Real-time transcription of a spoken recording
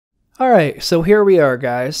Alright, so here we are,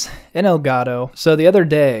 guys, in Elgato. So the other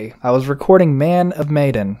day, I was recording Man of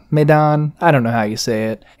Maiden, I don't know how you say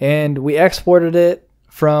it, and we exported it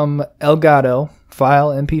from Elgato, file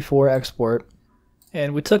MP4 export,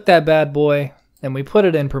 and we took that bad boy, and we put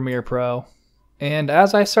it in Premiere Pro, and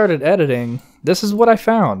as I started editing, this is what I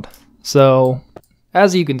found. So,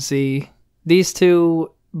 as you can see, these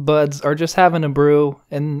two buds are just having a brew,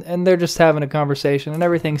 and they're just having a conversation, and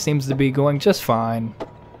everything seems to be going just fine.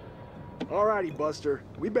 Alrighty, Buster.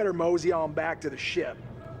 We better mosey on back to the ship.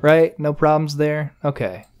 Right? No problems there?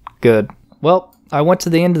 Okay, good. Well, I went to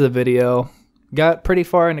the end of the video, got pretty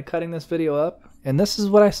far into cutting this video up, and this is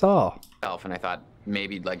what I saw. And I thought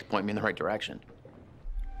maybe you'd like to point me in the right direction.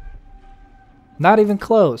 Not even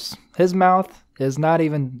close. His mouth is not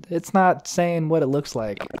even, it's not saying what it looks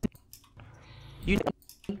like.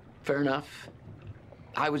 Fair enough.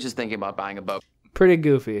 I was just thinking about buying a boat. Pretty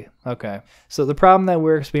goofy. Okay. So the problem that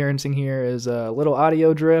we're experiencing here is a little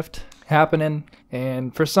audio drift happening,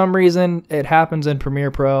 and for some reason it happens in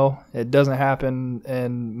Premiere Pro. It doesn't happen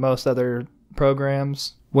in most other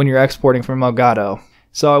programs when you're exporting from Elgato.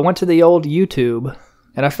 So I went to the old YouTube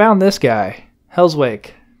and I found this guy,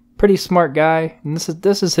 Hellswake. Pretty smart guy, and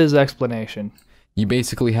this is his explanation. You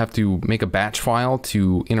basically have to make a batch file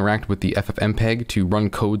to interact with the FFmpeg to run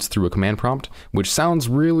codes through a command prompt, which sounds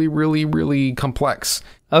really complex.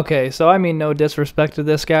 Okay, so I mean no disrespect to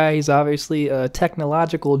this guy, he's obviously a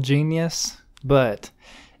technological genius, but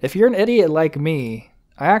if you're an idiot like me,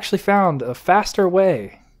 I actually found a faster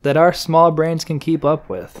way that our small brains can keep up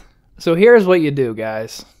with. So here's what you do,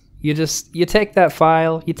 guys. You take that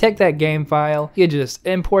file, you take that game file, you just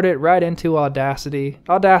import it right into Audacity.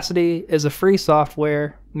 Audacity is a free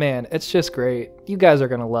software. Man, it's just great. You guys are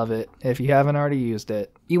gonna love it if you haven't already used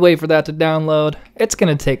it. You wait for that to download. It's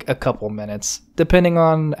gonna take a couple minutes, depending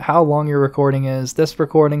on how long your recording is. This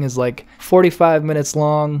recording is like 45 minutes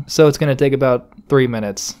long, so it's gonna take about 3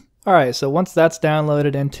 minutes. Alright, so once that's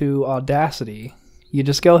downloaded into Audacity, you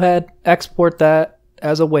just go ahead, export that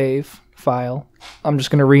as a WAV file. I'm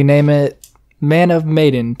just gonna rename it Man of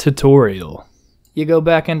Maiden Tutorial. You go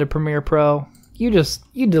back into Premiere Pro, you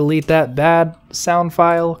delete that bad sound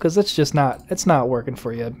file because it's not working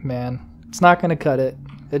for you, man. It's not gonna cut it.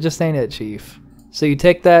 It just ain't it, chief. So you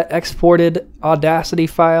take that exported Audacity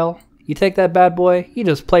file, you take that bad boy, you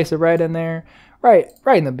just place it right in there, right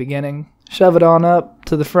in the beginning, shove it on up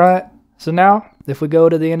to the front. So now, if we go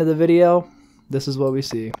to the end of the video, this is what we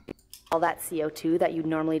see. All that CO2 that you'd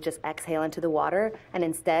normally just exhale into the water, and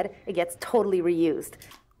instead it gets totally reused.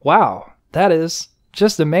 Wow, that is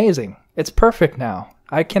just amazing. It's perfect now.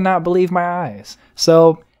 I cannot believe my eyes.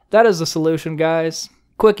 So that is the solution, guys.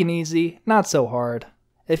 Quick and easy, not so hard.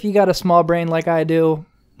 If you got a small brain like I do,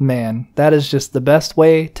 man, that is just the best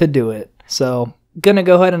way to do it. So gonna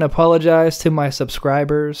go ahead and apologize to my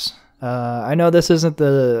subscribers. I know this isn't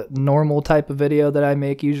the normal type of video that I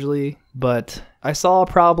make usually, but I saw a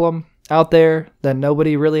problem out there that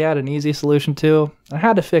nobody really had an easy solution to. I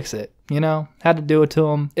had to fix it, had to do it to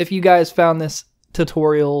them. If you guys found this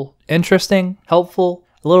tutorial interesting, helpful,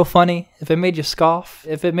 a little funny, if it made you scoff,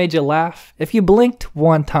 if it made you laugh, if you blinked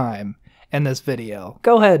one time in this video,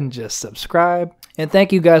 go ahead and just subscribe. And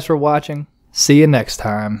thank you guys for watching. See you next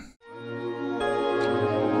time.